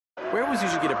werewolves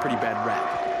usually get a pretty bad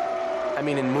rap. I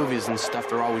mean, in movies and stuff,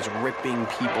 they're always ripping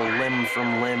people limb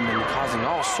from limb and causing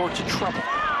all sorts of trouble.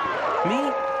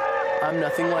 Me, I'm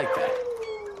nothing like that.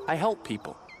 I help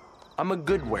people. I'm a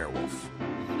good werewolf.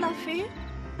 Fluffy?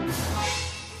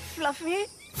 Fluffy?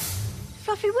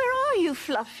 Fluffy, where are you,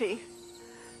 Fluffy?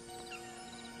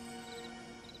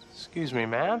 Excuse me,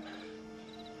 ma'am.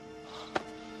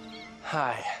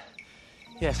 Hi.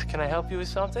 Yes, can I help you with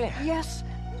something? Yes,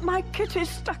 my kitty's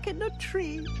stuck in a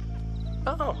tree.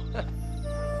 Oh.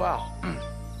 Wow.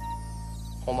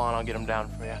 Hold on, I'll get him down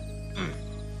for you.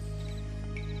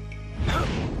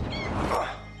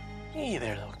 Hey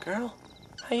there, little girl.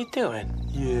 How you doing?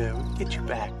 Yeah, we'll get you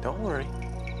back. Don't worry.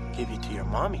 Give you to your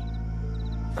mommy.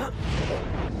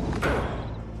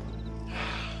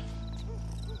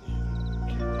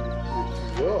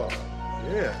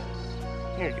 Yeah.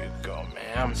 Here you go,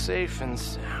 ma'am. Safe and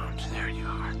sound. There you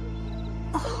are.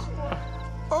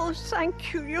 Oh,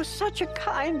 thank you. You're such a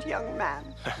kind young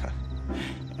man.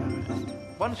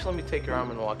 Why don't you let me take your arm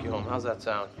and walk you home? How's that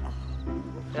sound?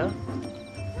 Yeah?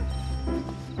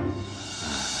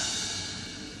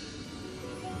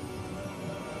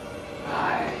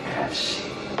 I have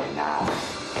seen enough.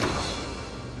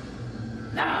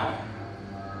 Now,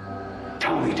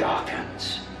 Tommy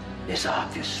Dawkins is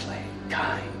obviously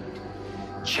kind,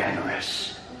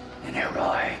 generous, and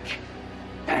heroic,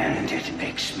 and it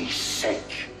makes me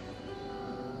sick.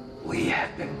 We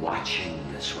have been watching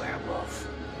this werewolf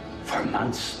for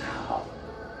months now,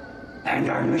 and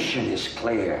our mission is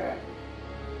clear.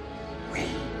 We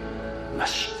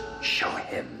must show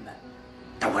him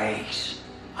the ways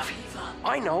of evil.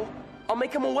 I know. I'll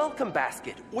make him a welcome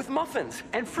basket with muffins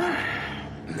and fruit.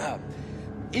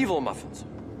 Evil muffins.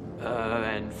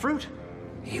 And fruit.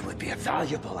 He would be a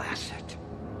valuable asset.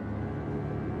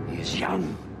 He is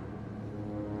young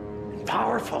and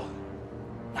powerful.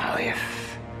 Now,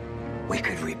 if we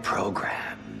could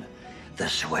reprogram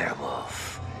this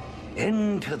werewolf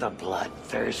into the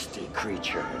bloodthirsty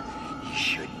creature he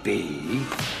should be,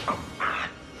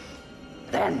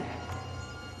 then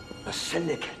the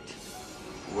Syndicate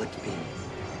would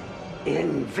be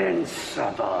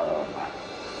invincible.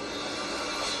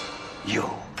 You,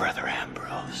 Brother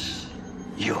Ambrose,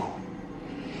 you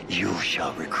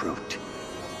shall recruit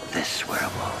this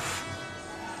werewolf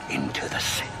into the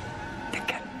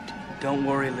Syndicate. Don't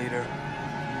worry, leader.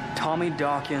 Tommy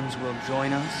Dawkins will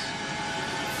join us,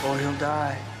 or he'll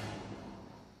die.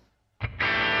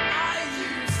 I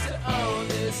used to own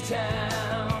this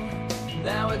town.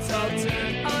 Now it's all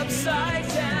turned upside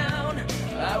down.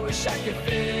 I wish I could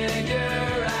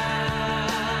figure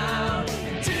out.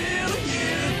 Do you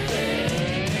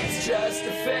think it's just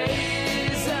a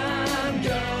phase I'm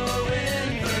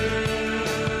going through?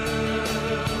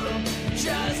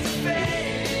 Just a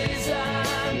phase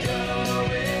I'm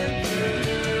going through.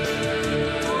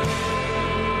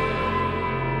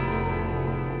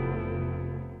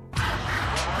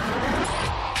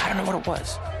 I don't know what it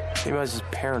was. Maybe I was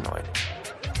just paranoid.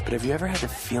 But have you ever had the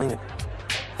feeling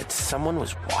that someone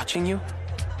was watching you?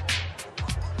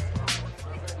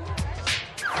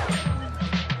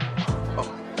 Oh.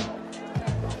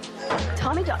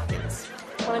 Tommy Dawkins.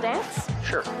 Wanna dance?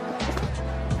 Sure.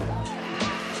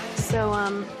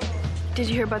 So, did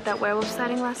you hear about that werewolf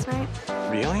sighting last night?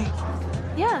 Really?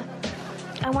 Yeah.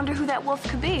 I wonder who that wolf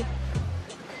could be.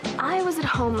 I was at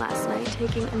home last night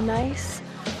taking a nice,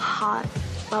 hot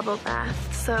bubble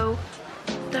bath, so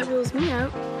that rules me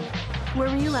out. Where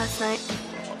were you last night?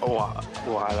 Oh,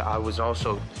 well, I was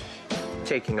also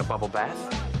taking a bubble bath.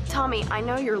 Tommy, I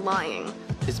know you're lying.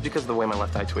 It's because of the way my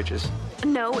left eye twitches.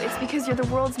 No, it's because you're the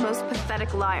world's most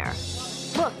pathetic liar.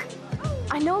 Look,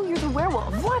 I know you're the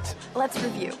werewolf. What? Let's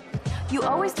review. You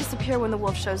always disappear when the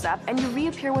wolf shows up, and you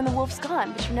reappear when the wolf's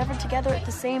gone, but you're never together at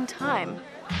the same time.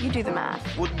 You do the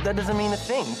math. Well, that doesn't mean a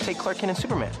thing. Take Clark Kent and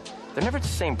Superman. They're never at the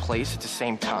same place at the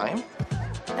same time.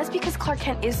 That's because Clark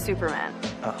Kent is Superman.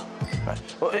 Oh, right.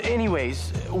 Well,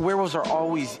 anyways, werewolves are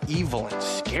always evil and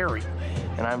scary.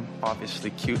 And I'm obviously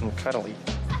cute and cuddly.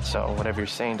 So whatever you're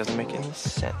saying doesn't make any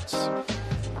sense.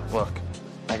 Look,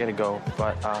 I gotta go,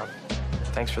 but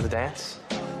thanks for the dance.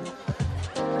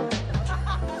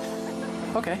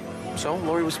 Okay, so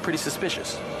Lori was pretty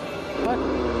suspicious. But,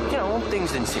 you know,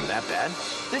 things didn't seem that bad.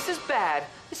 This is bad.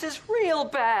 This is real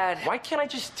bad. Why can't I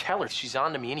just tell her she's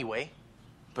on to me anyway?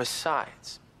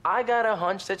 Besides, I got a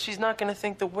hunch that she's not gonna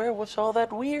think the werewolf's all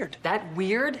that weird. That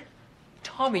weird?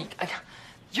 Tommy,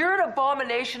 you're an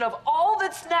abomination of all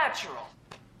that's natural.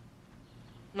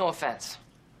 No offense.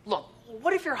 Look,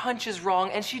 what if your hunch is wrong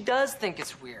and she does think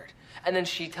it's weird? And then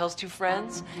she tells 2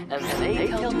 friends, and then they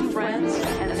tell 2 friends,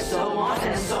 and so on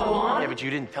and so on. Yeah, but you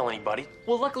didn't tell anybody.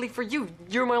 Well, luckily for you,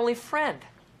 you're my only friend.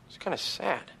 It's kind of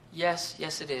sad. Yes,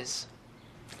 it is.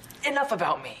 Enough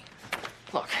about me.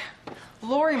 Look,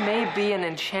 Lori may be an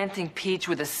enchanting peach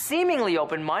with a seemingly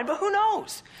open mind, but who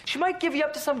knows? She might give you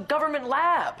up to some government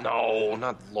lab. No,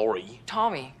 not Lori.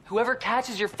 Tommy, whoever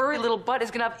catches your furry little butt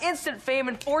is gonna have instant fame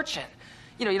and fortune.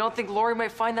 You know, you don't think Lori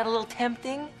might find that a little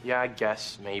tempting? Yeah, I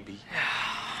guess, maybe.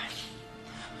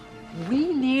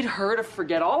 We need her to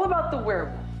forget all about the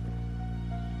werewolf.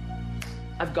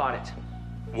 I've got it.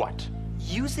 What?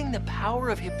 Using the power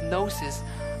of hypnosis,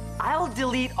 I'll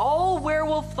delete all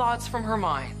werewolf thoughts from her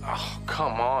mind. Oh,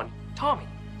 come on. Tommy,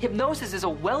 hypnosis is a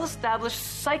well-established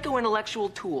psycho-intellectual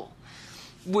tool,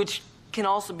 which can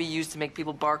also be used to make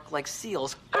people bark like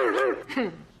seals. I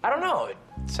don't know. It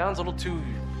sounds a little too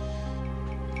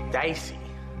dicey.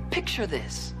 Picture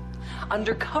this.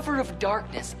 Under cover of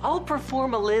darkness, I'll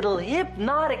perform a little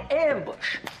hypnotic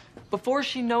ambush. Before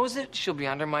she knows it, she'll be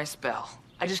under my spell.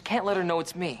 I just can't let her know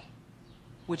it's me,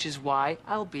 which is why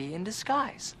I'll be in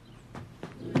disguise.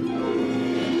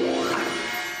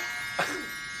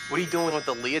 What are you doing with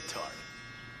the leotard?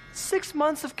 6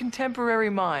 months of contemporary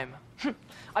mime.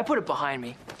 I put it behind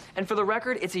me. And for the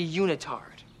record, it's a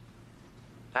unitard.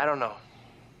 I don't know.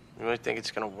 You really think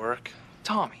it's gonna work?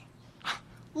 Tommy,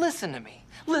 listen to me.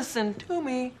 Listen to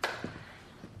me.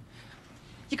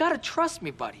 You gotta trust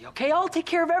me, buddy, okay? I'll take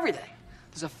care of everything.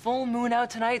 There's a full moon out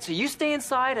tonight, so you stay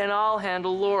inside and I'll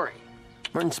handle Lori.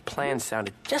 Merton's plan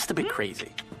sounded just a bit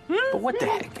crazy. But what the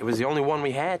heck? It was the only one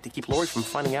we had to keep Lori from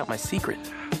finding out my secret.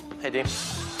 Hey, Dave.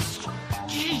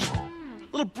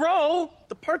 Little bro,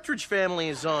 the Partridge Family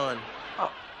is on.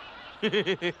 Oh.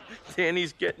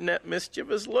 Danny's getting that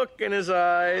mischievous look in his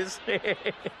eyes.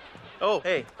 Oh,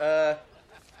 hey,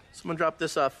 someone dropped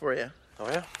this off for you. Oh,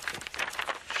 yeah?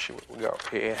 See what we got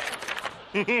here.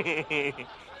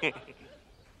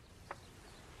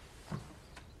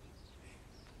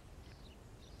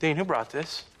 Dean, who brought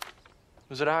this?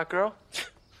 Was it a hot girl?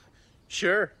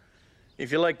 Sure.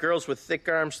 If you like girls with thick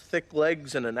arms, thick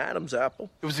legs, and an Adam's apple.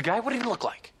 It was a guy? What did he look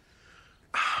like?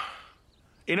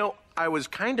 You know, I was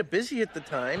kind of busy at the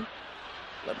time.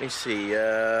 Let me see.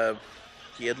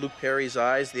 He had Luke Perry's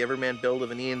eyes, the Everman build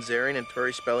of an Ian Ziering, and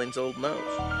Tori Spelling's old nose.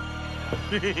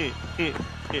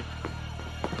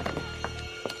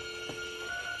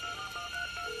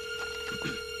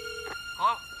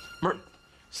 Hello? Merton,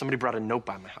 somebody brought a note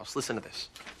by my house. Listen to this.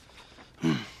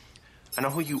 I know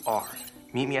who you are.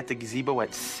 Meet me at the gazebo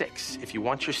at 6. If you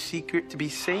want your secret to be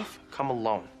safe, come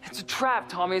alone. It's a trap,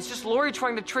 Tommy. It's just Lori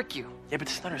trying to trick you. Yeah, but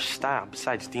it's not her style.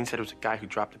 Besides, Dean said it was a guy who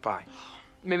dropped it by.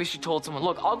 Maybe she told someone,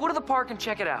 look, I'll go to the park and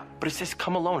check it out. But it says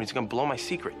come alone. He's gonna blow my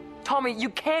secret. Tommy, you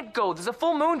can't go. There's a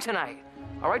full moon tonight.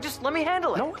 All right, just let me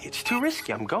handle it. No, it's too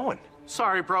risky. I'm going.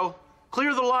 Sorry, bro.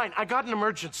 Clear the line. I got an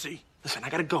emergency. Listen, I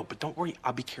gotta go, but don't worry.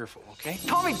 I'll be careful, okay?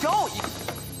 Tommy, don't!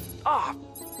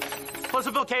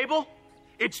 Pleasantville Cable?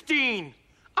 It's Dean.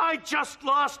 I just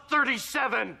lost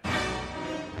 37.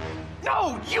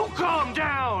 No, you calm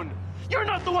down. You're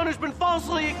not the one who's been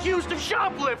falsely accused of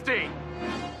shoplifting.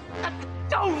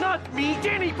 No, not me,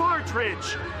 Danny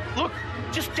Partridge. Look,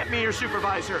 just get me your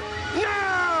supervisor.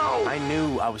 Now! I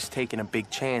knew I was taking a big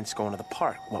chance going to the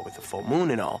park, what with the full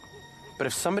moon and all. But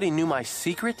if somebody knew my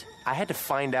secret, I had to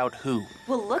find out who.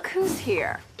 Well, look who's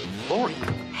here. Lori.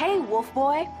 Hey, Wolf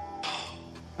Boy.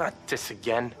 Not this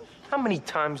again. How many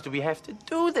times do we have to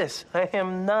do this? I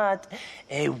am not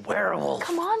a werewolf.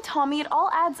 Come on, Tommy, it all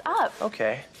adds up.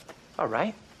 Okay. All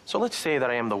right. So let's say that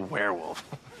I am the werewolf.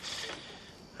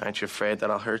 Aren't you afraid that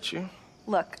I'll hurt you?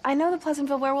 Look, I know the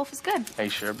Pleasantville werewolf is good. Are you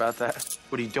sure about that?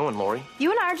 What are you doing, Lori?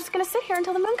 You and I are just gonna sit here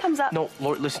until the moon comes up. No,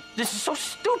 Lori, listen. This is so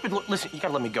stupid. Listen, you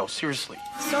gotta let me go. Seriously.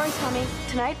 Sorry, Tommy.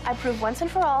 Tonight, I prove once and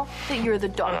for all that you're the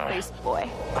dog-faced boy.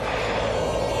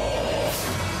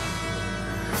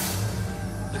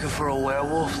 Looking for a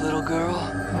werewolf, little girl?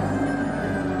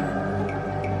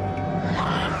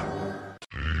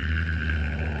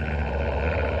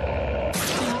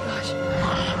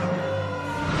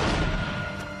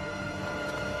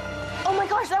 Oh my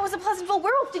gosh, that was a Pleasantville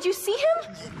werewolf. Did you see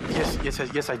him?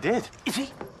 Yes, I did. Is he?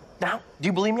 Now, do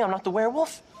you believe me? I'm not the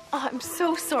werewolf? Oh, I'm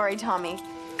so sorry, Tommy.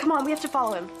 Come on, we have to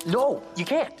follow him. No, you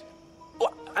can't.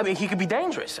 Well, I mean, he could be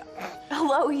dangerous.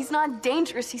 Hello, he's not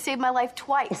dangerous. He saved my life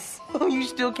twice. You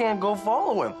still can't go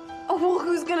follow him. Oh, well,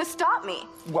 who's gonna stop me?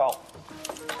 Well,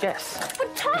 yes.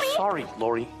 But Tommy! I'm sorry,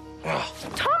 Lori.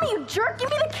 Tommy, you jerk! Give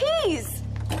me the keys!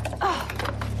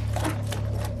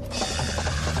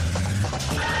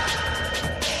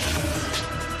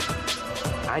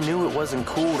 I knew it wasn't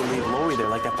cool to leave Lori there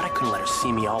like that, but I couldn't let her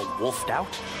see me all wolfed out.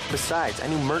 Besides, I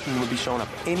knew Merton would be showing up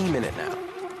any minute now.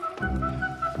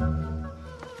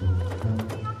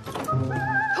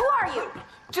 Who are you?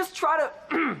 Just try to...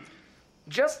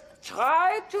 just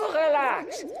try to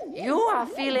relax. You are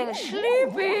feeling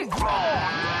sleepy.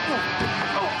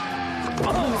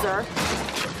 Loser.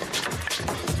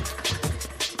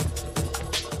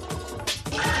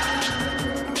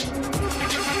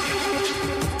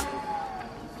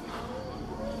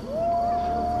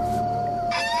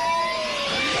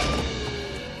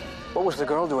 What was the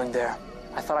girl doing there?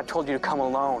 I thought I told you to come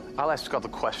alone. I'll ask all the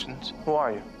questions. Who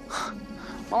are you?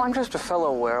 Well, I'm just a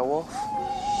fellow werewolf.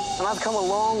 And I've come a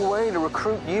long way to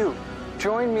recruit you.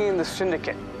 Join me in the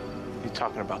syndicate. You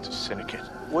talking about the syndicate?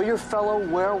 We're your fellow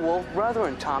werewolf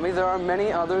brethren, Tommy. There are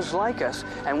many others like us,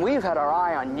 and we've had our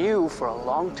eye on you for a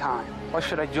long time. Why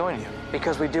should I join you?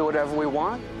 Because we do whatever we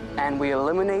want, and we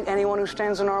eliminate anyone who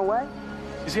stands in our way.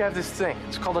 You see, I have this thing.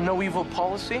 It's called a no evil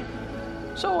policy.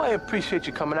 So I appreciate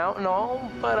you coming out and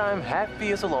all, but I'm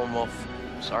happy as a lone wolf.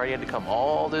 Sorry you had to come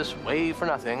all this way for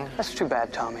nothing. That's too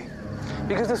bad, Tommy.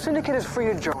 Because the syndicate is free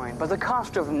to join, but the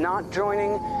cost of not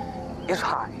joining is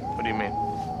high. What do you mean?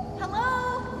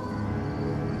 Hello?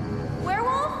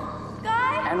 Werewolf?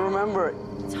 Guy? And remember,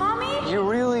 Tommy? you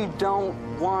really don't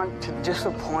want to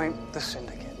disappoint the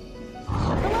syndicate.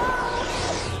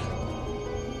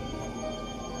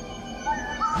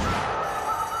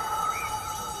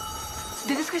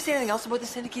 Did this guy say anything else about the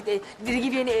syndicate? Did he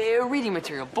give you any reading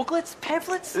material? Booklets?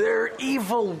 Pamphlets? They're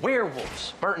evil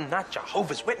werewolves. Merton, not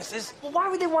Jehovah's Witnesses. Well, why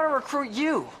would they want to recruit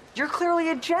you? You're clearly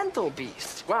a gentle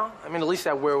beast. Well, I mean, at least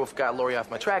that werewolf got Lori off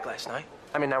my track last night.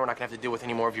 I mean, now we're not gonna have to deal with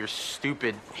any more of your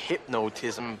stupid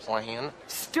hypnotism plan.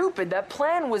 Stupid? That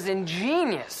plan was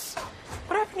ingenious.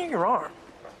 What happened to your arm?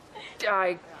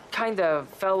 I kind of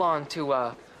fell onto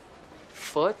a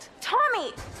foot.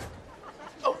 Tommy!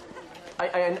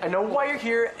 I know why you're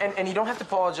here, and you don't have to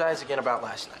apologize again about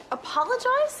last night.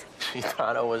 Apologize? She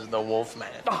thought I was the wolf man.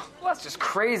 Oh, well, that's just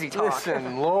crazy talk.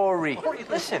 Listen, Lori,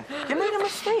 listen, you made a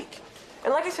mistake.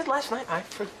 And like I said last night, I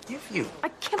forgive you. I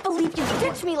can't believe you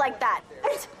ditched me like that.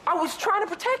 I was trying to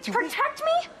protect you. Protect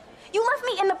me? You left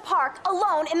me in the park,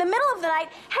 alone, in the middle of the night,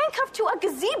 handcuffed to a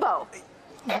gazebo.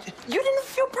 You didn't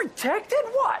feel protected?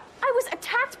 What? I was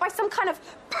attacked by some kind of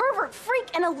pervert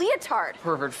freak in a leotard.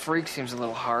 Pervert freak seems a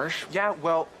little harsh. Yeah,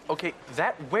 well, okay,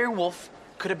 that werewolf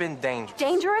could have been dangerous.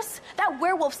 Dangerous? That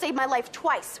werewolf saved my life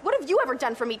twice. What have you ever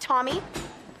done for me, Tommy?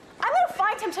 I'm gonna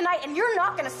find him tonight, and you're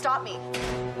not gonna stop me.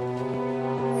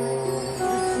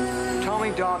 Tommy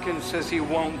Dawkins says he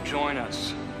won't join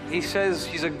us. He says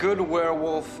he's a good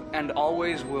werewolf and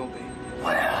always will be.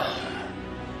 Well,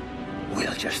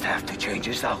 we'll just have to change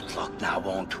his outlook now,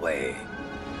 won't we?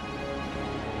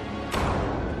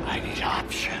 I need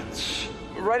options.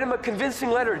 Write him a convincing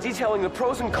letter detailing the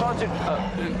pros and cons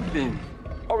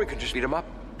or we could just beat him up.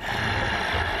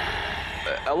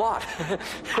 A lot.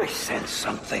 I sense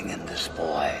something in this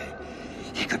boy.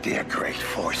 He could be a great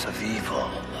force of evil.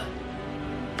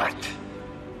 But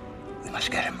we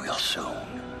must get him real soon.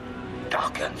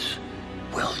 Dawkins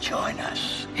will join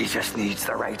us. He just needs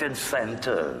the right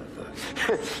incentive.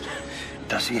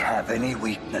 Does he have any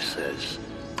weaknesses,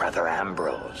 Brother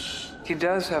Ambrose? He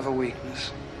does have a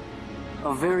weakness.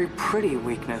 A very pretty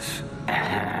weakness.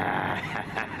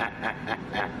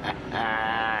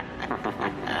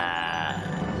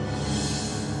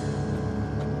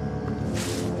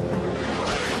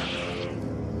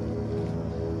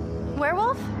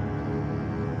 Werewolf?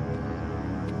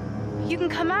 You can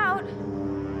come out.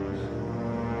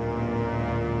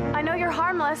 I know you're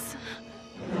harmless.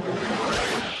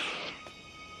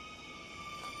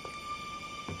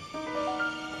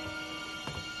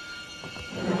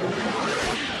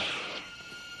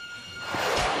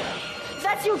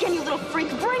 That's you again, you little freak.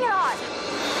 Bring it on.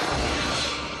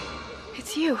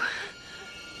 It's you.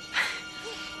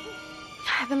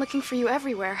 I've been looking for you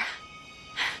everywhere.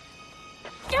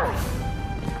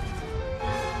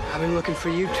 I've been looking for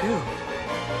you, too.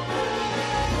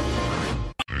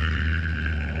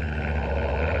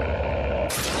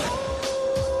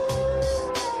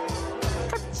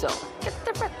 Pretzel. Get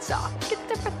the pretzel. Get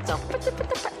the pretzel. Put the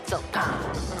pretzel.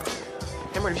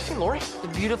 Emma, have you seen Lori? The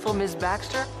beautiful Miss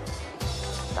Baxter?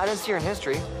 I didn't see her in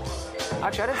history.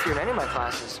 Actually, I didn't see her in any of my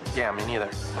classes. Yeah, me neither.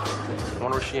 I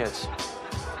wonder where she is.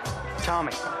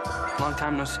 Tommy, long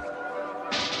time no see.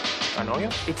 I know you?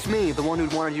 It's me, the one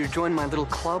who'd wanted you to join my little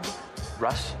club.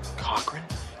 Russ Cochran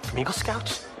from Eagle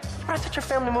Scouts? I thought your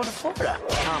family moved to Florida.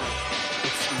 Tommy,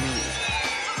 it's me.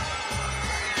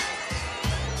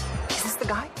 Is this the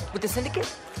guy with the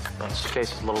syndicate? Well, his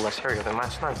face is a little less hairy than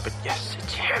last night, but yes,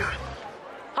 it's him.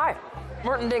 Hi,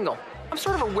 Merton Dingle. I'm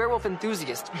sort of a werewolf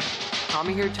enthusiast.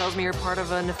 Tommy here tells me you're part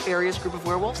of a nefarious group of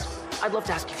werewolves. I'd love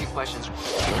to ask you a few questions.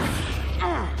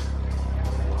 I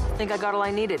think I got all I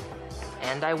needed.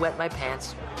 And I wet my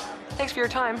pants. Thanks for your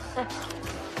time.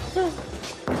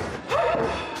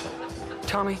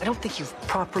 Tommy, I don't think you've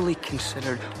properly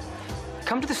considered.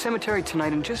 Come to the cemetery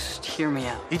tonight and just hear me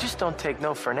out. You just don't take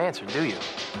no for an answer, do you?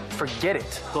 Forget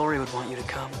it. Lori would want you to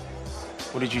come.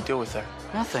 What did you do with her?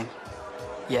 Nothing.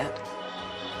 Yet.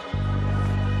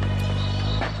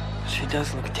 She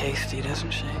does look tasty,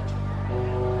 doesn't she?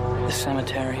 The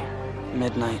cemetery,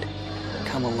 midnight,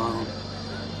 come alone.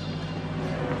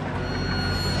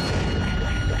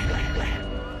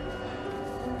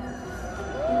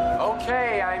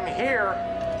 Okay, I'm here.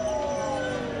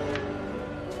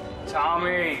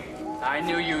 Tommy, I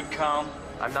knew you'd come.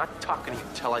 I'm not talking to you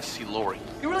until I see Lori.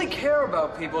 You really care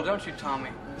about people, don't you, Tommy?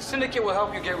 The Syndicate will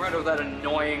help you get rid of that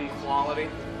annoying quality.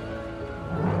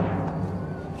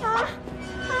 Tommy,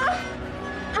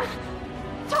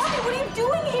 what are you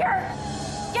doing here?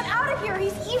 Get out of here.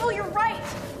 He's evil. You're right.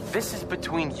 This is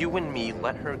between you and me.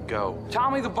 Let her go.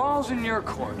 Tommy, the ball's in your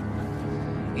court.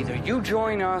 Either you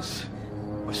join us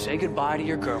or say goodbye to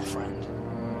your girlfriend.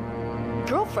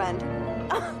 Girlfriend?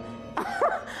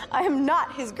 I am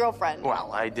not his girlfriend.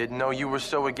 Well, I didn't know you were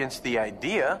so against the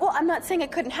idea. Well, I'm not saying it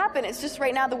couldn't happen. It's just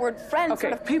right now the word friend Okay,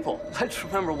 sort of... people, let's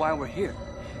remember why we're here.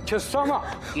 To sum up,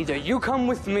 either you come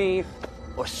with me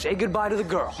or say goodbye to the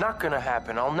girl. Not gonna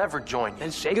happen. I'll never join you.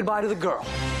 Then say goodbye to the girl.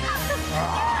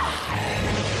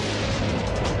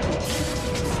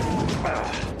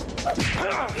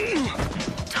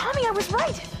 Tommy, I was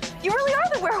right. You really are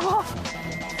the werewolf.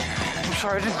 I'm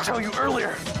sorry I didn't tell you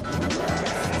earlier.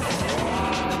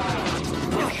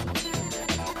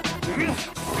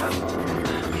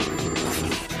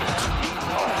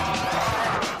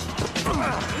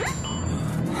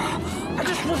 I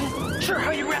just wasn't sure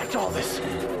how you react to all this.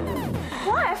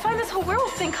 Why? I find this whole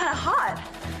werewolf thing kind of hot.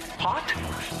 Hot?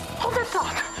 Hold that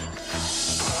thought.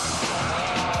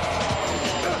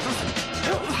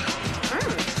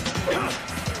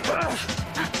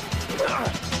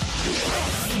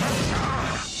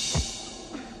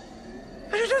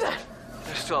 How'd you do that?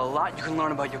 There's still a lot you can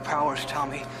learn about your powers,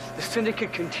 Tommy. The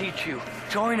Syndicate can teach you.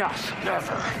 Join us.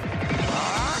 Never.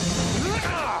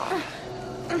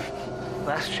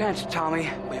 Last chance, Tommy.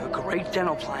 We have a great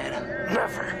dental plan.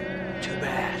 Never. Too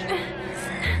bad.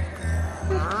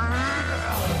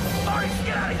 Lori,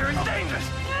 get out of here. It's dangerous.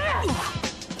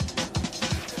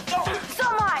 So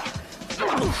am I.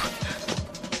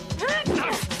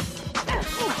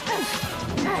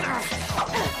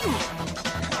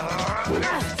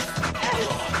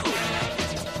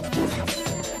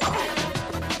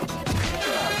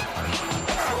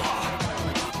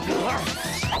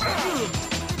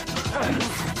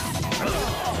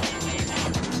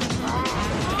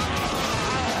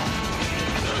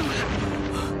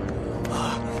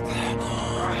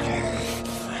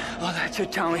 Oh, that's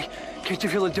it, Tommy. Can't you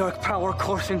feel the dark power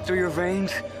coursing through your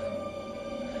veins?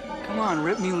 Come on,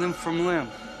 rip me limb from limb.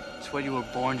 It's what you were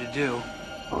born to do.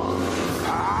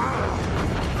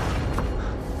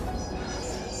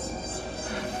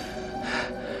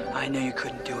 I knew you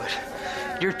couldn't do it.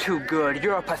 You're too good.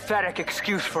 You're a pathetic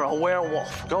excuse for a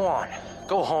werewolf. Go on.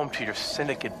 Go home to your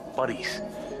Syndicate buddies.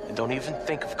 And don't even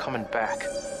think of coming back.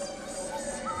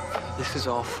 This is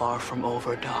all far from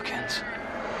over, Dawkins.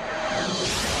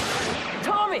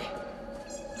 Tommy!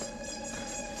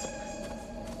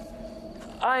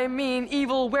 I mean,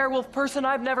 evil werewolf person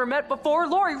I've never met before.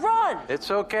 Lori, run! It's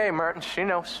okay, Martin. She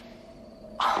knows.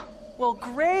 Well,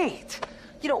 great.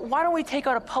 You know, why don't we take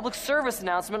out a public service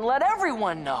announcement and let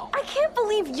everyone know? I can't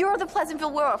believe you're the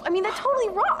Pleasantville werewolf. I mean, that totally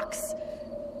rocks.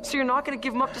 So you're not going to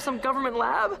give them up to some government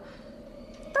lab?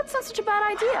 That's not such a bad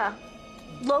idea.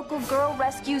 Local girl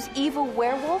rescues evil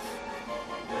werewolf.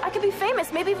 I could be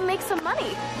famous, maybe even make some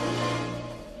money.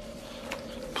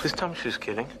 Please tell me she's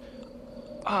kidding.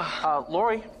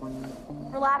 Lori.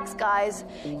 Relax, guys.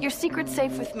 Your secret's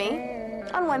safe with me.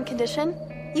 On one condition.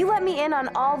 You let me in on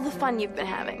all the fun you've been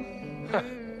having.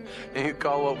 You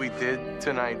call what we did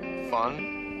tonight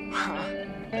fun?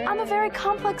 I'm a very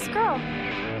complex girl.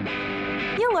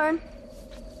 You'll learn.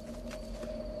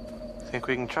 Think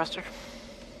we can trust her?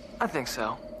 I think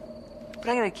so. But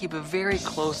I gotta keep a very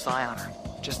close eye on her,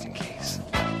 just in case.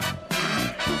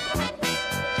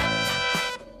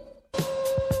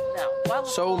 Now, while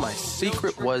So my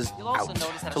secret was out,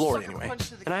 to Lori anyway.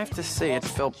 And I have to say, it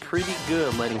felt pretty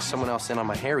good letting someone else in on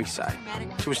my hairy side.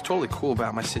 She was totally cool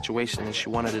about my situation, and she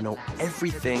wanted to know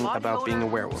everything about being a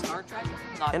werewolf.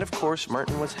 And of course,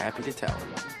 Merton was happy to tell her.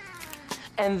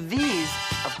 And these,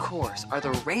 of course, are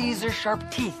the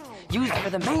razor-sharp teeth used for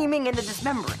the maiming and the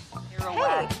dismembering.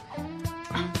 Hey!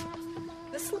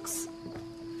 This looks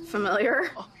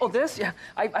familiar. Oh, this? Yeah,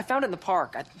 I found it in the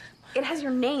park. It has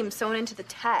your name sewn into the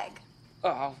tag.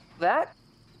 Oh, that?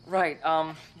 Right,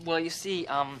 well, you see,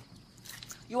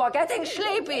 you are getting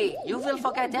sleepy. You will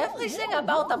forget everything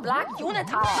about the Black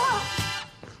Unitard.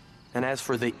 And as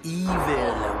for the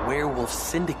evil werewolf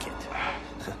syndicate,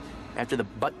 after the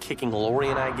butt-kicking Lori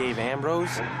and I gave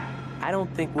Ambrose, I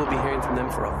don't think we'll be hearing from them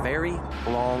for a very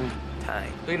long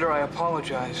time. Leader, I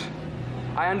apologize.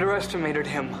 I underestimated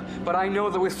him, but I know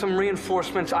that with some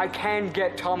reinforcements, I can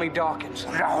get Tommy Dawkins.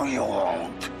 No, you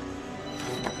won't.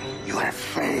 You have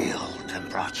failed and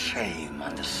brought shame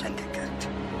on the syndicate.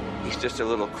 He's just a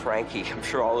little cranky. I'm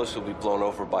sure all this will be blown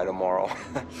over by tomorrow.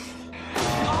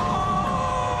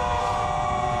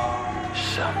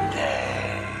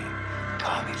 Someday,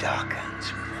 Tommy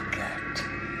Dawkins we will get.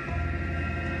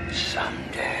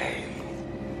 Someday,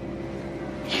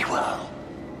 he will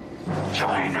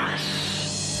join us.